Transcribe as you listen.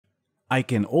I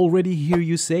can already hear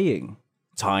you saying,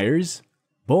 "Tires?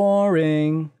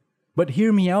 Boring." But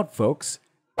hear me out, folks,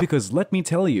 because let me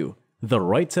tell you, the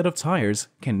right set of tires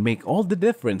can make all the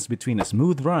difference between a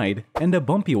smooth ride and a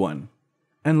bumpy one.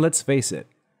 And let's face it,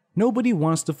 nobody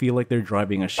wants to feel like they're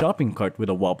driving a shopping cart with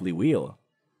a wobbly wheel.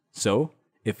 So,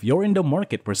 if you're in the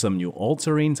market for some new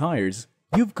all-terrain tires,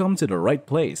 you've come to the right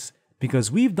place because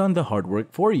we've done the hard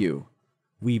work for you.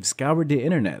 We've scoured the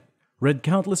internet, read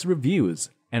countless reviews,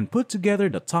 and put together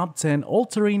the top 10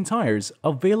 all-terrain tires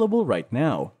available right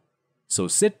now. So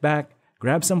sit back,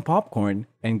 grab some popcorn,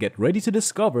 and get ready to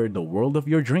discover the world of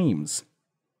your dreams.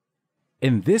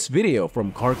 In this video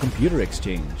from Car Computer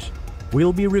Exchange,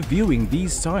 we'll be reviewing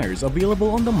these tires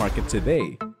available on the market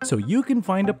today so you can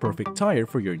find the perfect tire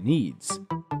for your needs.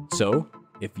 So,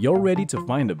 if you're ready to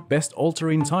find the best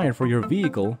all-terrain tire for your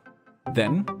vehicle,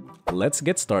 then let's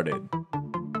get started.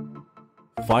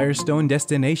 Firestone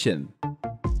Destination.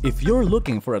 If you're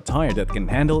looking for a tire that can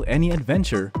handle any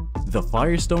adventure, the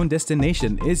Firestone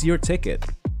Destination is your ticket.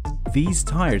 These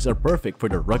tires are perfect for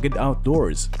the rugged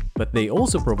outdoors, but they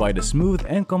also provide a smooth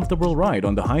and comfortable ride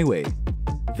on the highway.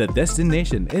 The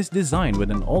Destination is designed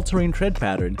with an all-terrain tread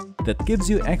pattern that gives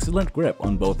you excellent grip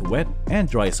on both wet and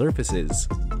dry surfaces.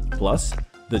 Plus,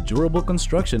 the durable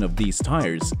construction of these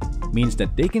tires means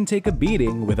that they can take a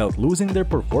beating without losing their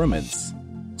performance.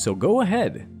 So go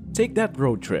ahead, take that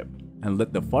road trip, and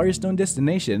let the Firestone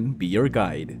Destination be your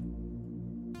guide.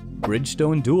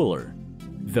 Bridgestone Dueler.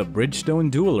 The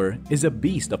Bridgestone Dueler is a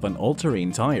beast of an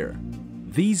all-terrain tire.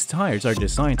 These tires are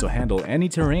designed to handle any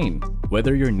terrain,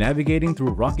 whether you're navigating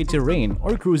through rocky terrain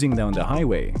or cruising down the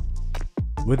highway.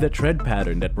 With a tread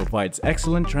pattern that provides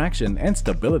excellent traction and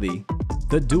stability,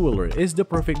 the Dueler is the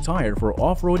perfect tire for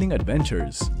off-roading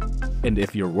adventures. And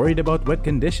if you're worried about wet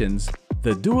conditions,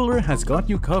 the Dueler has got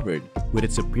you covered with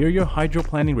its superior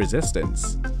hydroplaning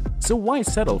resistance. So why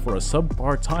settle for a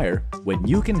subpar tire when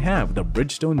you can have the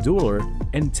Bridgestone Dueler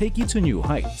and take you to new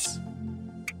heights?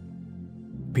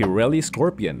 Pirelli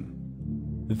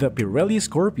Scorpion. The Pirelli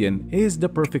Scorpion is the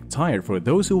perfect tire for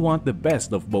those who want the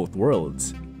best of both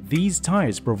worlds. These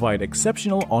tires provide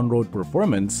exceptional on-road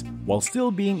performance while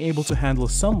still being able to handle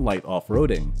some light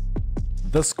off-roading.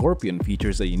 The Scorpion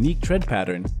features a unique tread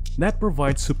pattern that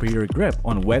provides superior grip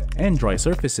on wet and dry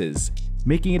surfaces,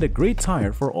 making it a great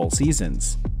tire for all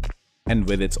seasons. And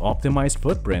with its optimized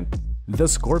footprint, the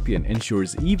Scorpion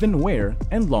ensures even wear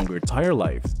and longer tire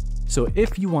life. So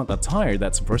if you want a tire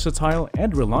that's versatile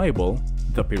and reliable,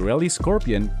 the Pirelli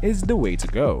Scorpion is the way to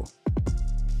go.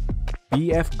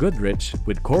 BF Goodrich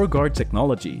with Core Guard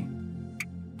Technology.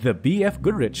 The BF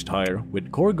Goodrich tire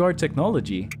with Core Guard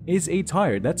Technology is a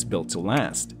tire that's built to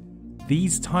last.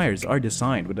 These tires are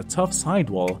designed with a tough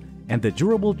sidewall and the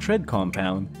durable tread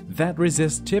compound that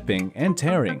resists chipping and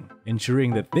tearing,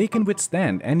 ensuring that they can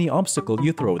withstand any obstacle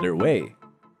you throw their way.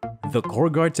 The Core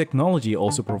Guard technology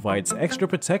also provides extra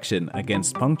protection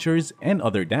against punctures and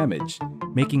other damage,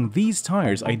 making these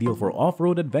tires ideal for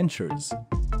off-road adventures.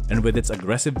 And with its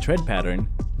aggressive tread pattern,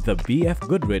 the BF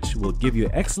Goodrich will give you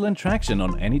excellent traction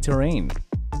on any terrain.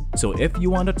 So if you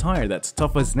want a tire that's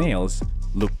tough as nails,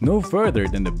 look no further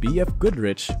than the BF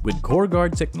Goodrich with Core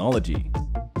Guard technology.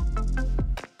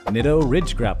 Nitto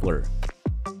Ridge Grappler.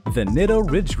 The Nitto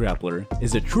Ridge Grappler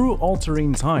is a true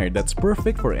all-terrain tire that's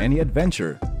perfect for any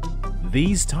adventure.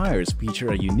 These tires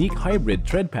feature a unique hybrid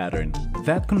tread pattern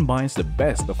that combines the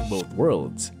best of both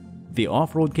worlds: the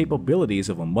off-road capabilities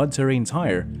of a mud-terrain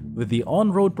tire with the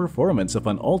on-road performance of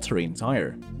an all-terrain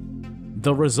tire.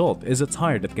 The result is a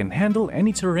tire that can handle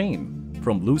any terrain,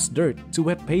 from loose dirt to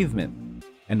wet pavement.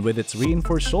 And with its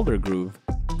reinforced shoulder groove,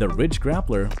 the Ridge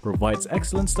Grappler provides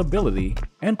excellent stability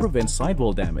and prevents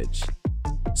sidewall damage.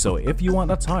 So if you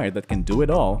want a tire that can do it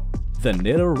all, the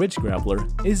Nitto Ridge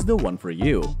Grappler is the one for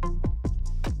you.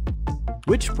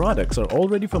 Which products are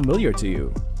already familiar to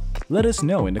you? Let us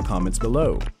know in the comments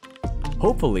below.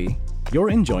 Hopefully, you're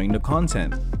enjoying the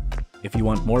content. If you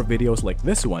want more videos like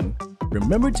this one,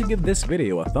 remember to give this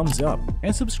video a thumbs up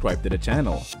and subscribe to the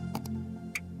channel.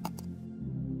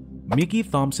 Mickey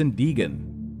Thompson Deegan.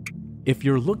 If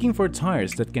you're looking for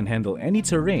tires that can handle any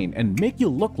terrain and make you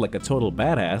look like a total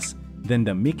badass, then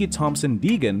the Mickey Thompson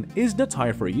Deegan is the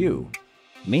tire for you.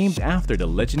 Named after the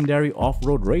legendary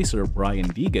off-road racer Brian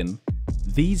Deegan,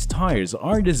 these tires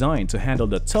are designed to handle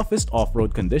the toughest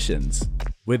off-road conditions.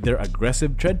 With their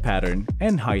aggressive tread pattern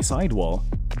and high sidewall,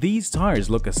 these tires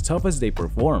look as tough as they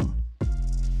perform.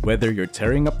 Whether you're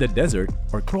tearing up the desert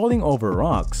or crawling over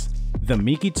rocks, the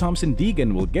Mickey Thompson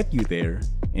Deegan will get you there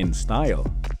in style.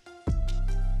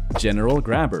 General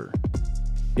Grabber.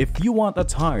 If you want a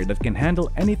tire that can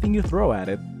handle anything you throw at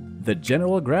it, the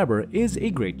General Grabber is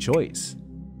a great choice.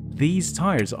 These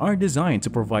tires are designed to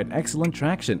provide excellent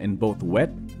traction in both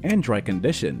wet and dry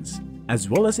conditions, as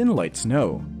well as in light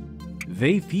snow.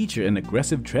 They feature an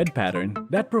aggressive tread pattern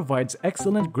that provides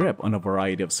excellent grip on a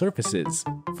variety of surfaces,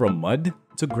 from mud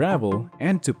to gravel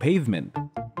and to pavement.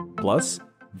 Plus,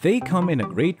 they come in a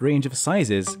great range of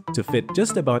sizes to fit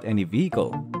just about any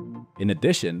vehicle. In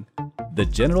addition, the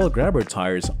General Grabber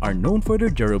tires are known for their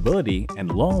durability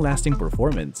and long-lasting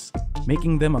performance,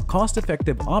 making them a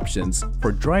cost-effective option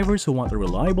for drivers who want a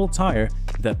reliable tire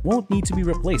that won't need to be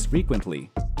replaced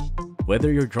frequently.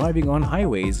 Whether you're driving on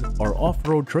highways or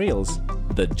off-road trails,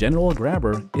 the General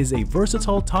Grabber is a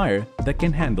versatile tire that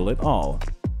can handle it all.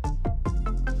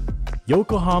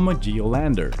 Yokohama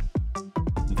Geolander.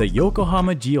 The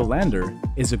Yokohama Geolander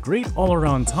is a great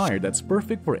all-around tire that's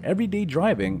perfect for everyday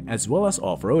driving as well as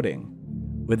off-roading.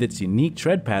 With its unique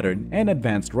tread pattern and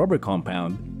advanced rubber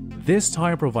compound, this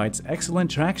tire provides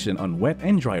excellent traction on wet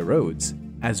and dry roads,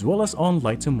 as well as on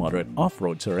light to moderate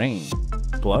off-road terrain.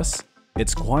 Plus,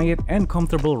 its quiet and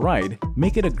comfortable ride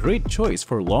make it a great choice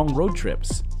for long road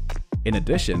trips. In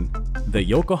addition, the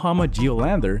Yokohama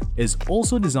Geolander is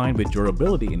also designed with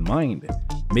durability in mind,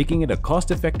 making it a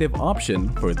cost-effective option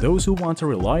for those who want a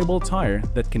reliable tire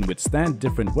that can withstand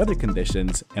different weather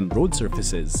conditions and road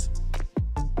surfaces.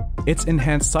 Its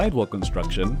enhanced sidewall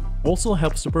construction also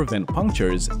helps to prevent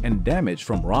punctures and damage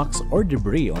from rocks or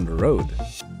debris on the road.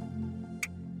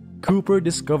 Cooper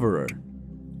Discoverer.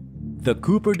 The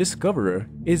Cooper Discoverer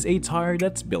is a tire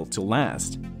that's built to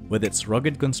last. With its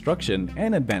rugged construction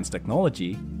and advanced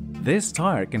technology, this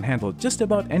tire can handle just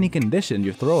about any condition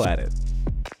you throw at it.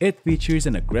 It features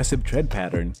an aggressive tread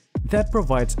pattern that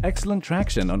provides excellent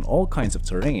traction on all kinds of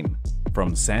terrain,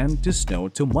 from sand to snow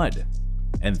to mud.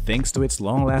 And thanks to its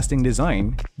long-lasting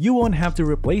design, you won't have to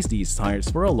replace these tires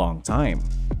for a long time.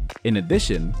 In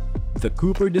addition, the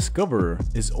Cooper Discoverer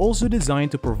is also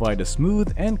designed to provide a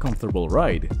smooth and comfortable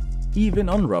ride, even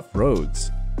on rough roads.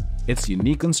 Its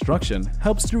unique construction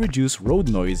helps to reduce road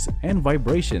noise and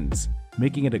vibrations,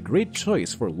 making it a great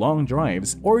choice for long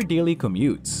drives or daily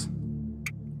commutes.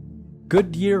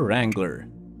 Goodyear Wrangler.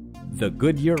 The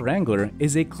Goodyear Wrangler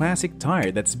is a classic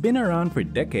tire that's been around for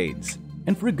decades,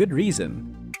 and for good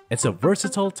reason. It's a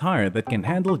versatile tire that can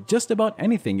handle just about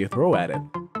anything you throw at it,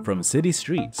 from city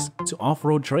streets to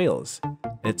off-road trails.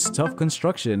 Its tough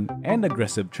construction and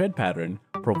aggressive tread pattern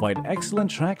provide excellent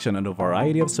traction on a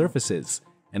variety of surfaces,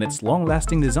 and its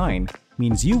long-lasting design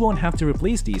means you won't have to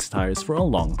replace these tires for a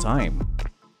long time.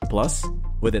 Plus,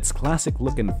 with its classic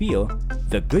look and feel,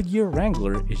 the Goodyear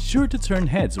Wrangler is sure to turn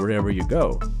heads wherever you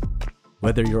go.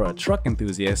 Whether you're a truck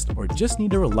enthusiast or just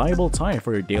need a reliable tire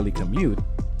for your daily commute,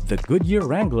 the Goodyear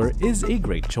Wrangler is a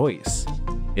great choice.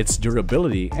 Its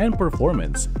durability and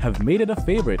performance have made it a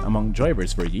favorite among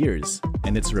drivers for years,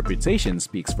 and its reputation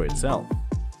speaks for itself.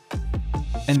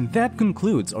 And that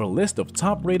concludes our list of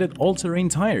top-rated all-terrain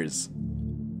tires.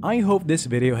 I hope this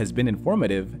video has been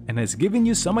informative and has given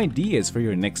you some ideas for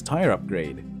your next tire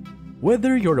upgrade.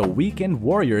 Whether you're a weekend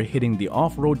warrior hitting the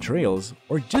off-road trails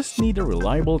or just need a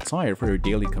reliable tire for your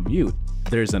daily commute,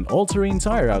 there's an all-terrain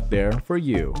tire out there for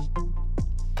you.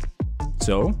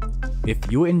 So,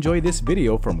 if you enjoy this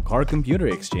video from Car Computer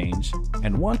Exchange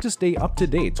and want to stay up to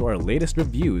date to our latest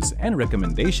reviews and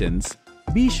recommendations,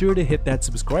 be sure to hit that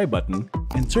subscribe button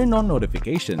and turn on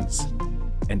notifications.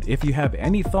 And if you have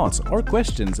any thoughts or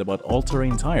questions about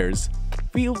all-terrain tires,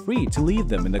 feel free to leave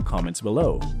them in the comments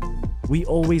below. We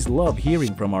always love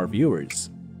hearing from our viewers.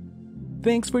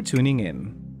 Thanks for tuning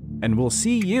in, and we'll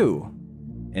see you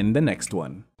in the next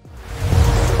one.